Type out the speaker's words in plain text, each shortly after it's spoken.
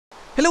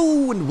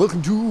Hello and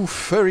welcome to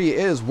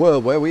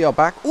Furryearsworld, where we are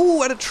back.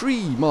 Ooh, at a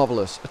tree,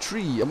 marvellous, a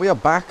tree, and we are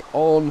back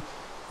on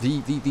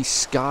the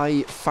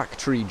sky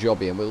factory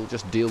jobby, and we'll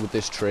just deal with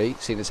this tree,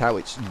 seeing as how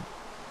it's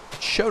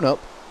shown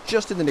up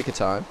just in the nick of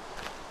time.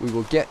 We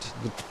will get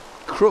the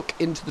crook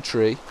into the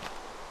tree.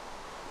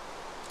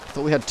 I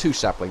thought we had 2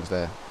 saplings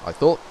there. I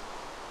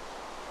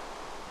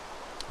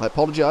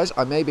apologise,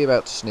 I may be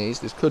about to sneeze.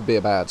 This could be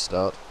a bad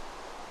start.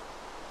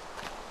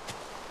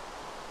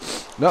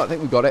 No, I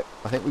think we got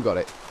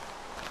it.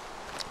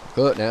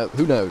 But now,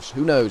 who knows?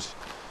 Who knows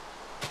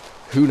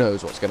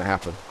what's going to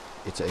happen?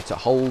 It's a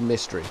whole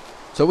mystery.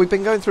 So we've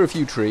been going through a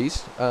few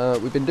trees.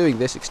 We've been doing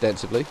this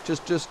extensively.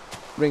 Just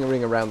ring a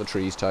ring around the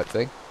trees type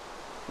thing.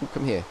 Ooh,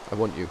 come here. I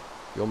want you.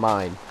 You're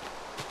mine.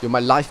 You're my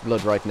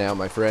lifeblood right now,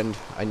 my friend.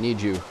 I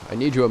need you. I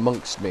need you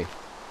amongst me.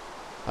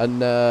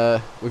 And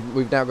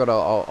we've now got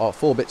our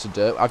 4 bits of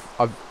dirt.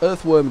 I've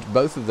earthwormed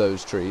both of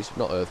those trees.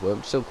 Not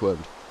earthwormed,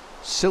 silkwormed.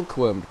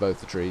 Silkwormed both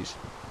the trees.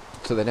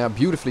 So they're now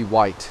beautifully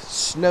white,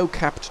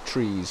 snow-capped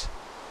trees.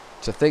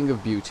 It's a thing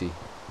of beauty.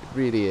 It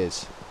really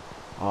is.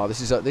 Oh, this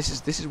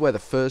is where the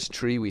first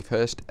tree we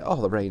first. Oh,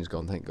 the rain's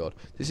gone, thank God.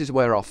 This is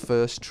where our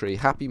first tree,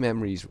 Happy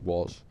Memories,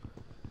 was.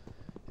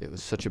 It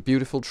was such a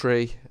beautiful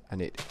tree,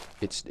 and it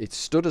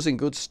stood us in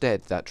good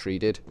stead. That tree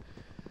did.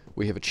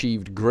 We have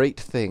achieved great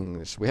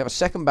things. We have a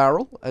second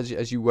barrel,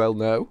 as you well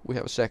know. We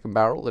have a second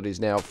barrel that is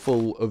now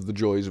full of the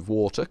joys of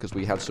water because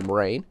we had some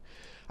rain,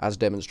 as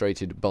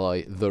demonstrated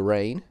by the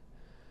rain.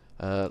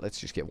 Let's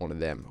just get one of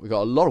them. We've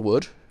got a lot of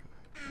wood.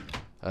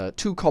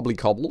 2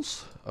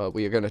 cobbles.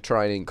 We are going to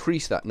try and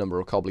increase that number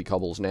of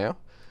cobbles now.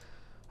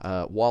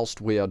 Whilst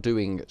we are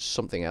doing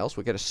something else.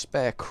 We'll get a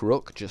spare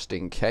crook just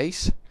in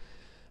case.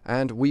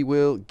 And we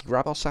will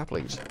grab our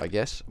saplings, I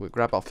guess. We'll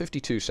grab our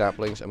 52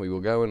 saplings and we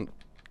will go and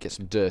get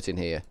some dirt in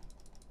here.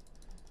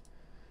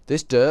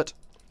 This dirt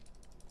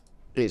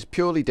is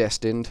purely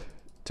destined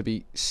to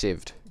be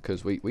sieved.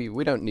 Because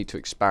we don't need to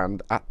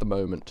expand at the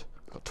moment.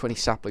 Got 20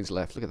 saplings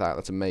left. Look at that.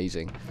 That's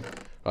amazing.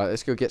 Right,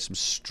 let's go get some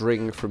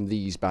string from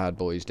these bad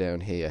boys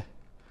down here.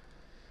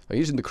 I'm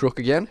using the crook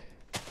again.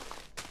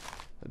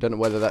 I don't know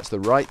whether that's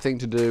the right thing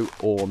to do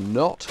or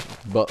not,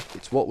 but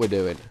it's what we're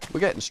doing.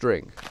 We're getting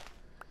string.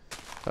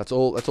 That's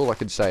all I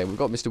can say. And we've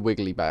got Mr.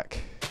 Wiggly back.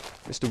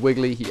 Mr.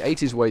 Wiggly, he ate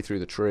his way through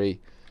the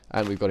tree,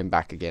 and we've got him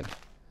back again.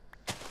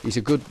 He's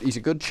a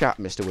good chap,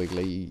 Mr.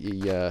 Wiggly.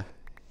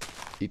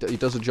 He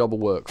does a job of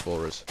work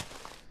for us.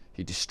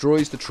 He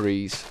destroys the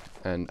trees,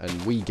 and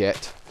we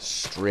get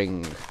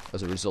string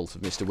as a result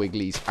of Mr.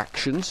 Wiggly's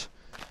actions.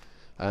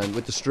 And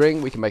with the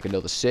string, we can make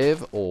another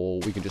sieve,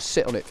 or we can just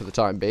sit on it for the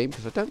time being,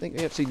 because I don't think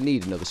we actually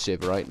need another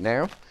sieve right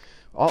now.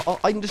 Our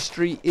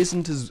industry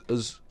isn't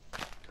as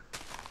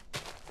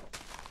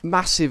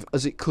massive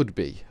as it could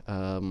be,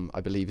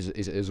 I believe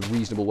is a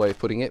reasonable way of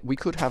putting it. We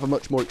could have a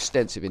much more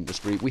extensive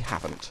industry. We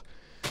haven't.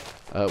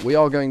 We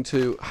are going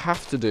to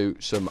have to do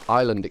some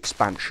island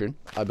expansion,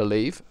 I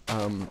believe.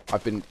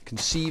 I've been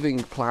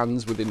conceiving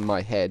plans within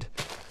my head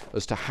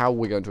as to how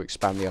we're going to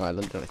expand the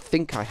island, and I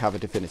think I have a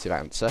definitive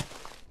answer.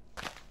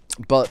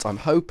 But I'm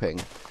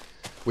hoping,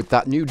 with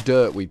that new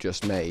dirt we've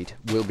just made,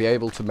 we'll be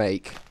able to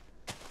make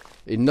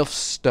enough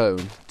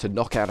stone to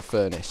knock out a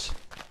furnace.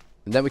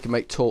 And then we can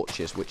make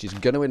torches, which is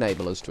going to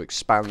enable us to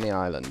expand the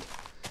island.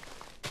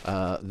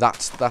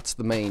 That's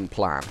the main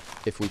plan.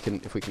 If we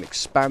can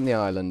expand the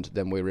island,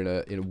 then we're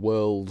in a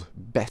world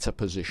better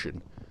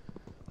position.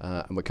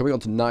 And we're coming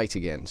on to night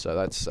again, so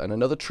and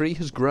another tree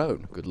has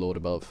grown. Good Lord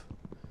above.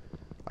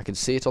 I can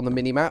see it on the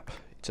mini map.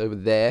 It's over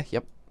there.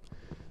 Yep.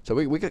 So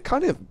we get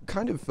kind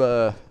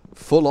of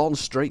full on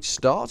straight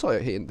start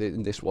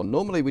in this one.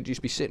 Normally we'd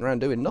just be sitting around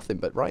doing nothing,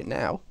 but right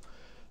now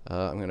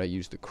I'm going to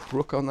use the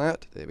crook on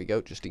that. There we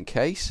go, just in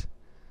case.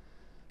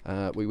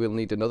 We will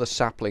need another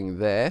sapling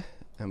there.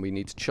 And we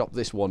need to chop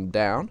this one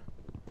down.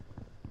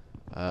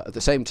 At the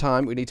same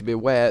time, we need to be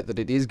aware that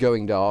it is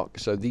going dark,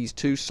 so these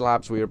 2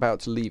 slabs we are about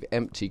to leave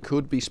empty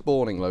could be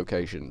spawning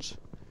locations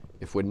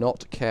if we're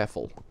not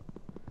careful.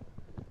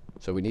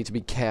 So we need to be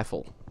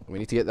careful. We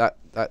need to get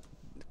that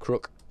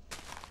crook,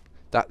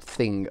 that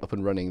thing up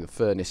and running, the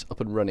furnace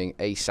up and running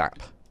ASAP.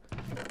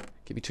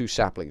 Give me 2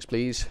 saplings,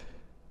 please.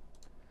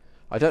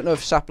 I don't know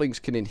if saplings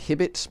can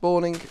inhibit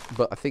spawning,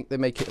 but I think they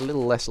make it a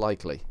little less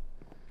likely.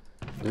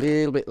 A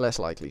little bit less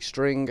likely.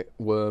 String,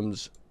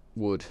 worms,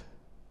 wood.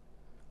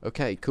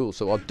 Okay, cool.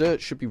 So our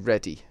dirt should be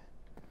ready.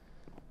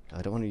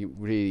 I don't want to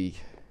really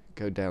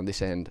go down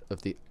this end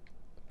of the...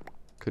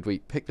 Could we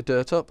pick the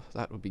dirt up?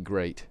 That would be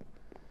great.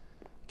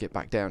 Get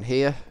back down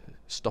here.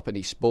 Stop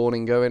any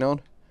spawning going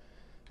on.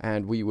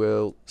 And we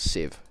will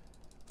sieve.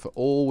 For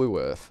all we're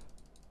worth.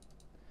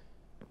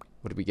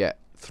 What did we get?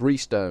 3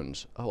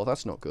 stones. Oh, well,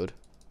 that's not good.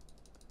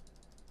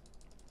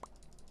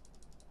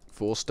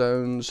 4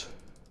 stones.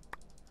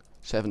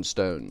 7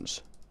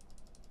 stones.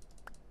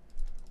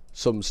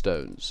 Some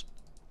stones.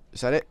 Is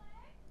that it?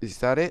 Is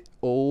that it?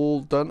 All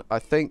done? I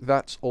think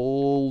that's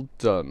all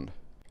done.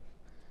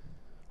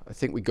 I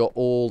think we got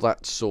all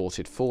that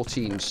sorted.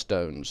 14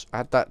 stones.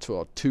 Add that to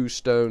our 2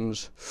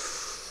 stones.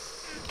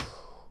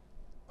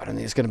 I don't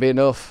think it's going to be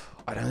enough.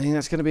 I don't think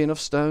that's going to be enough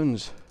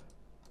stones.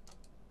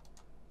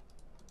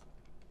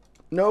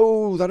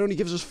 No, that only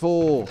gives us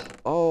 4.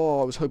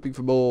 Oh, I was hoping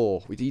for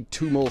more. We need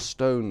 2 more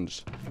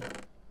stones.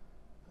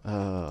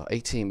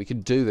 18. We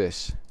can do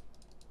this.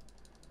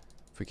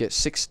 If we get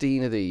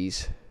 16 of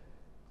these,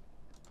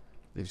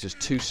 there's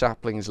just 2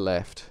 saplings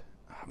left.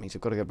 That means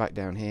I've got to go back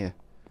down here.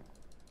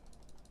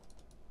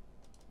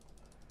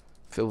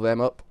 Fill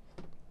them up.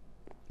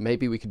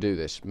 Maybe we can do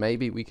this.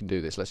 Maybe we can do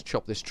this. Let's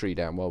chop this tree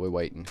down while we're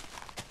waiting.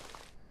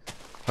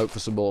 Hope for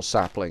some more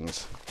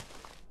saplings.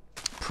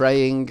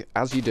 Praying,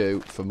 as you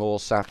do, for more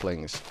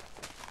saplings.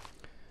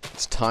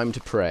 It's time to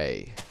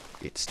pray.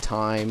 It's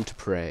time to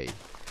pray.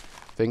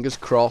 Fingers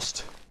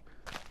crossed.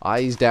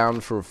 Eyes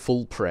down for a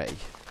full pray.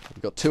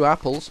 We've got 2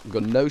 apples. We've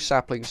got no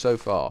saplings so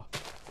far.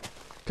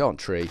 Come on,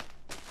 tree.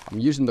 I'm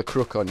using the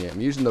crook on you.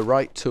 I'm using the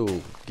right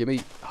tool. Give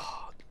me...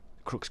 Oh, the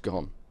crook's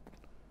gone.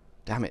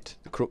 Damn it.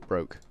 The crook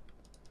broke.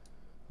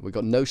 We've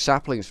got no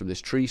saplings from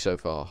this tree so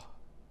far.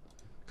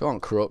 Come on,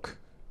 crook.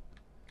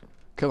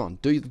 Come on,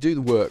 do the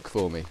work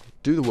for me.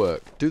 Do the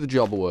work. Do the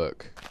job of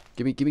work.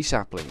 Give me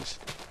saplings.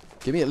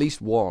 Give me at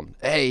least 1.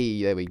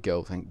 Hey, there we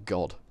go. Thank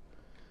God.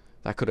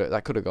 That could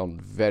have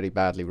gone very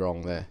badly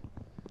wrong there.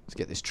 Let's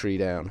get this tree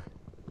down.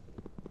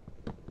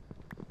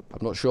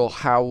 I'm not sure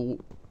how.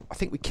 I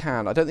think we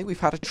can. I don't think we've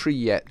had a tree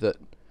yet that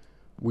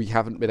we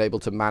haven't been able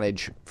to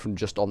manage from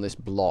just on this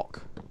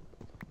block.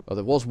 Well,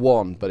 there was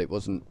one, but it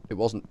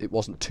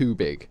wasn't too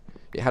big.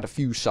 It had a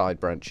few side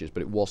branches,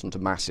 but it wasn't a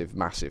massive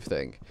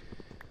thing.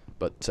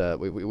 But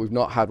we've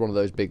not had one of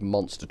those big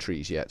monster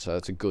trees yet, so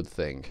that's a good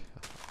thing,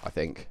 I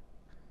think.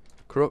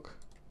 Crook,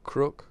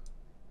 crook,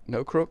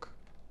 no crook,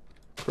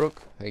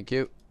 crook. Thank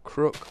you,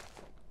 crook,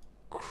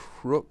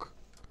 crook.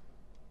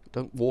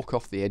 Don't walk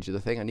off the edge of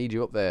the thing. I need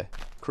you up there.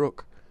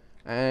 Crook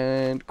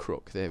and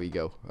crook. There we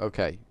go.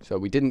 Okay, so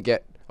we didn't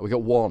get. We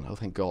got 1. Oh,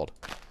 thank God.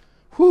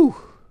 Whew.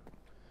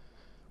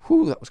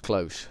 Whew, that was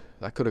close.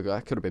 That could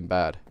have been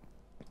bad.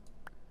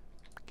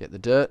 Get the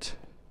dirt.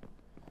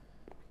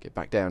 Get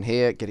back down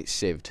here. Get it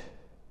sieved.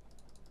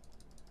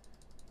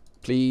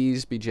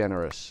 Please be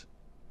generous.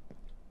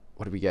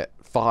 What did we get?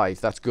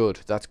 5. That's good.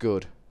 That's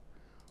good.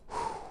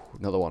 Whew,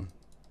 another one.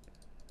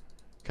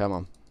 Come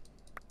on.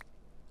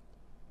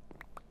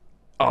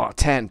 Oh,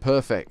 10.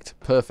 Perfect.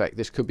 Perfect.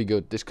 This could be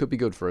good. This could be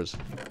good for us.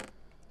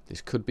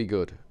 This could be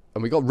good.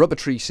 And we got rubber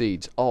tree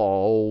seeds.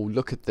 Oh,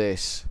 look at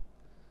this.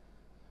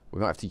 We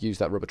might have to use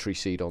that rubber tree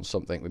seed on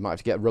something. We might have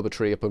to get a rubber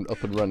tree up and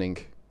running.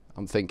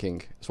 I'm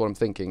thinking. That's what I'm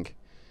thinking.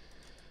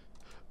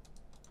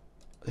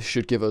 This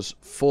should give us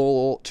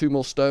 2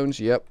 more stones.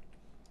 Yep.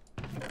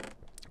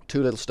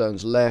 2 little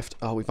stones left.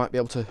 Oh, we might be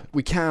able to.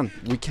 We can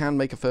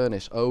make a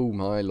furnace. Oh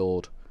my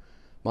lord.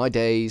 My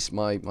days.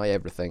 My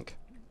everything.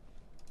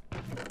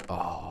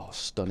 Oh,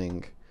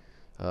 stunning.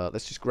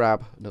 Let's just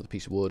grab another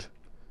piece of wood.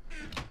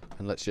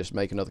 And let's just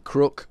make another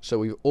crook. So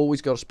we've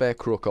always got a spare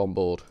crook on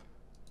board.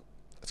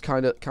 It's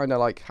kind of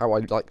like how I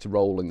like to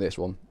roll in this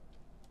one.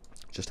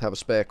 Just have a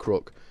spare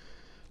crook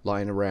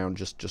lying around,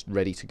 just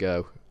ready to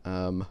go.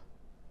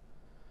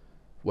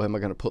 Where am I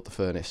going to put the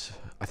furnace?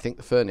 I think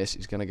the furnace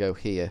is going to go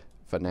here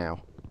for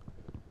now.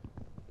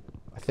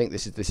 I think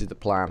this is the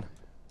plan.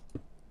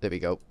 There we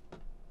go.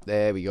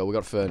 There we go. We got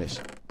a furnace.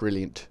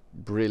 Brilliant,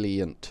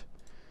 brilliant.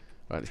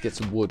 Right, let's get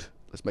some wood.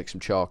 Let's make some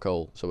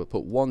charcoal. So we'll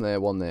put 1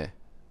 there, 1 there.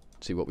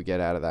 See what we get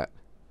out of that.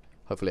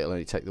 Hopefully it'll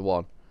only take the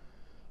 1.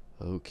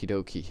 Okie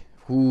dokie.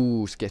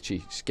 Ooh,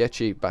 sketchy,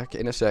 sketchy. Back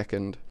in a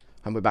second.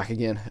 And we're back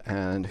again.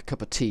 And a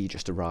cup of tea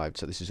just arrived,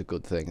 so this is a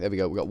good thing. There we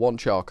go. We've got 1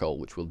 charcoal,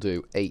 which will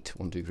do 8.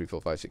 1, 2, 3,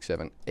 4, 5, 6,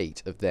 7,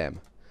 8 of them.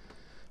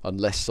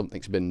 Unless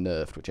something's been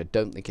nerfed, which I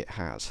don't think it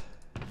has.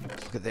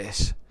 Look at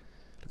this.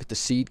 Look at the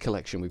seed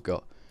collection we've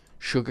got.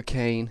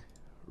 Sugarcane,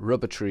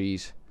 rubber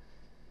trees,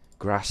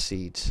 grass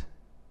seeds.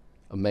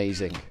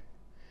 Amazing.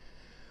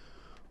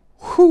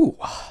 Whew.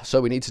 So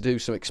we need to do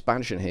some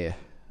expansion here.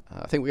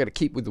 I think we're going to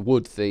keep with the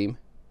wood theme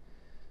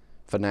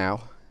for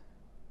now.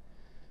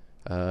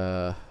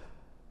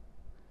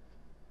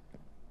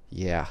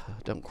 Yeah,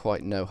 I don't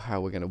quite know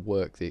how we're going to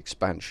work the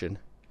expansion.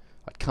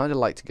 I'd kind of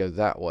like to go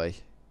that way.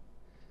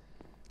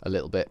 A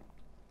little bit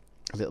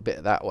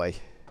that way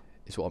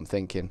is what I'm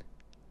thinking.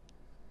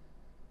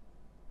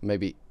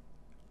 Maybe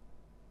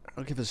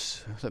I'll give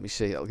us, let me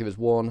see, I'll give us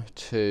 1,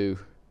 2,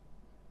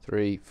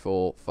 3,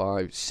 4,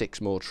 5,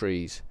 6 more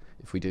trees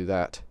if we do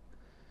that.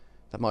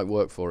 That might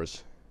work for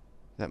us.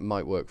 That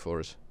might work for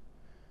us.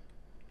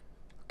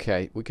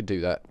 Okay, we could do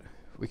that.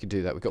 We could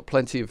do that. We've got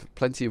plenty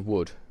of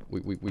wood.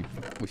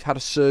 We've had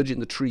a surge in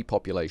the tree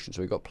population,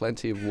 so we've got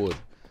plenty of wood.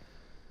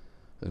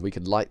 And we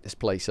could light this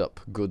place up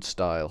good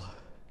style.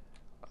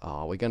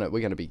 Oh, we're gonna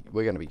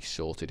be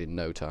sorted in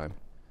no time.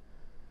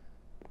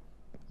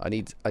 I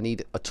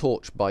need a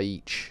torch by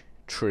each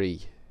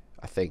tree.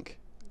 I think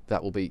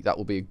that will be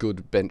a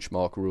good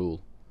benchmark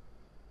rule.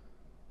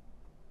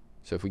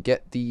 So if we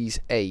get these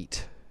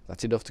 8,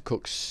 that's enough to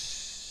cook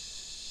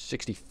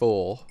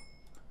 64.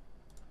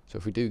 So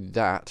if we do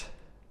that,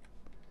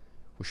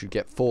 We should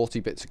get 40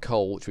 bits of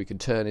coal, which we can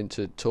turn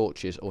into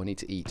torches. Oh, I need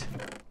to eat.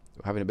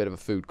 We're having a bit of a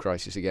food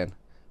crisis again.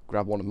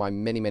 Grab one of my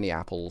many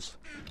apples.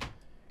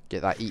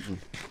 Get that eaten.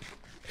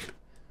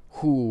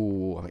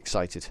 Ooh, I'm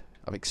excited.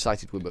 I'm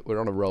excited. We're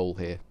on a roll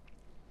here.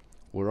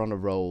 We're on a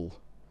roll.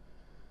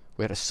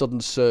 We had a sudden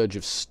surge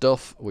of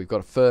stuff. We've got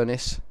a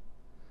furnace,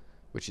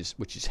 which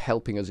is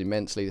helping us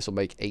immensely. This will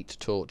make 8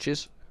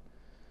 torches.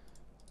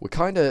 We're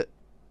kind of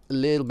a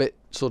little bit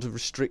sort of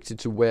restricted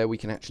to where we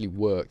can actually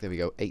work. There we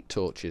go, 8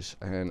 torches,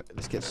 and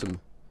let's get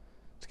some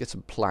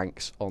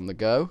planks on the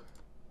go.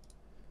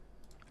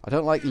 I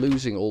don't like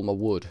losing all my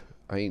wood.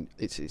 I mean,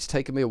 it's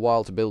taken me a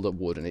while to build up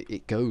wood, and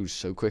it goes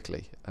so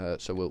quickly.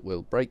 So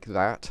we'll break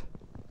that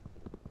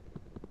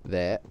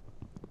there,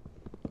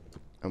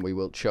 and we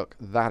will chuck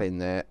that in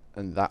there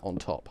and that on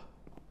top.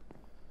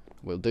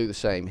 We'll do the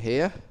same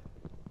here.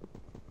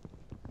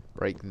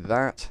 Break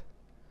that,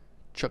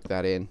 chuck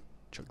that in,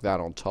 chuck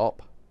that on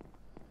top.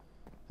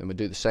 Then we'll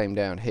do the same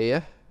down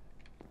here.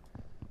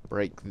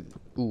 Break,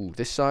 ooh,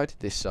 this side,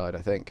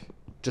 I think.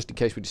 Just in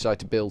case we decide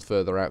to build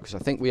further out, because I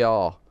think we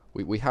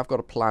have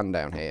got a plan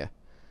down here.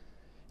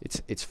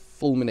 It's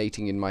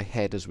fulminating in my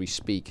head as we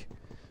speak.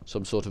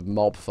 Some sort of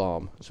mob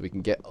farm, so we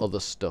can get other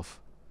stuff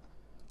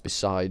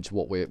besides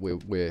what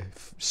we're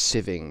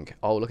sieving.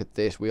 Oh, look at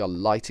this. We are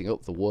lighting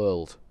up the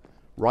world.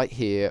 Right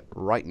here,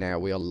 right now,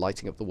 we are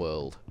lighting up the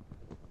world.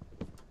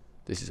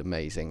 This is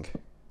amazing.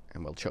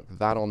 And we'll chuck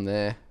that on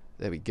there.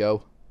 There we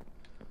go.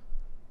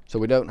 So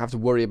we don't have to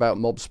worry about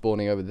mob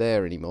spawning over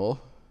there anymore.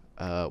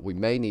 We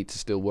may need to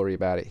still worry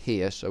about it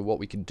here. So what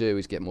we can do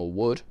is get more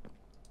wood.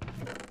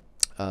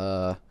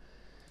 Let's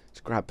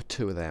grab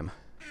 2 of them.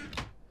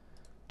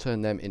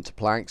 Turn them into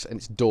planks. And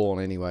it's dawn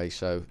anyway,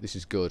 so this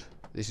is good.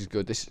 This is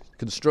good. This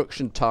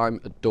construction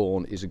time at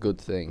dawn is a good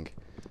thing.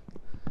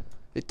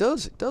 It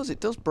does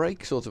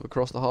break sort of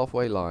across the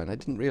halfway line. I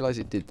didn't realise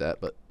it did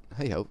that, but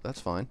hey ho,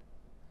 that's fine.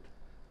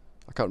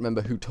 I can't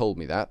remember who told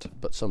me that,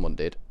 but someone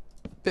did.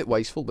 Bit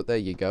wasteful, but there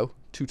you go.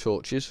 2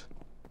 torches.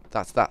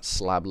 That's that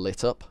slab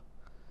lit up.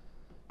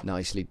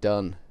 Nicely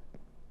done.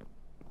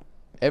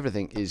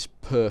 Everything is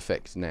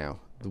perfect now.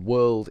 The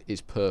world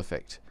is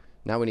perfect.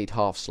 Now we need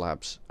half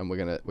slabs, and we're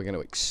gonna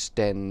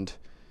extend.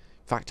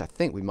 In fact, I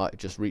think we might have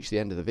just reached the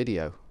end of the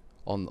video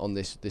on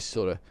this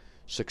sort of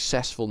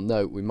successful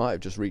note. We might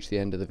have just reached the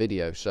end of the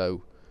video.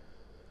 So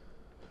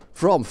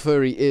from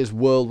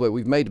Furryearsworld, where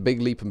we've made a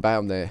big leap and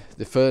bound there,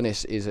 the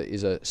furnace is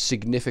a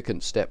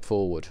significant step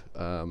forward.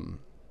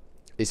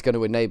 It's going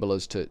to enable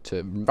us to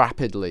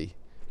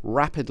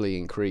rapidly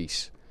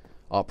increase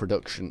our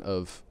production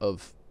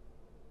of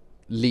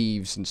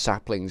leaves and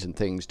saplings and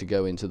things to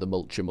go into the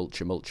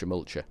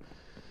mulcher.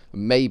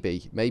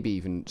 Maybe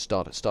even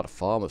start a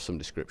farm of some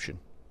description.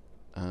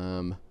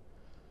 Though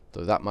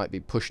that might be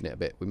pushing it a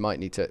bit. We might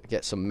need to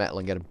get some metal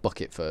and get a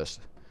bucket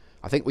first.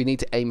 I think we need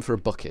to aim for a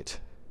bucket.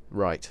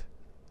 Right.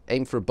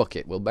 Aim for a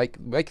bucket. We'll make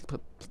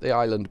the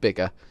island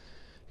bigger.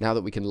 Now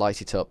that we can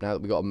light it up, now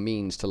that we've got a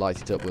means to light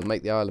it up, we'll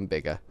make the island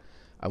bigger.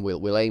 And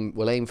we'll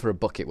aim for a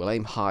bucket. We'll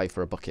aim high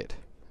for a bucket.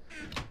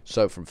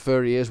 So from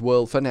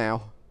Furryearsworld for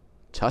now,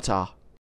 ta-ta.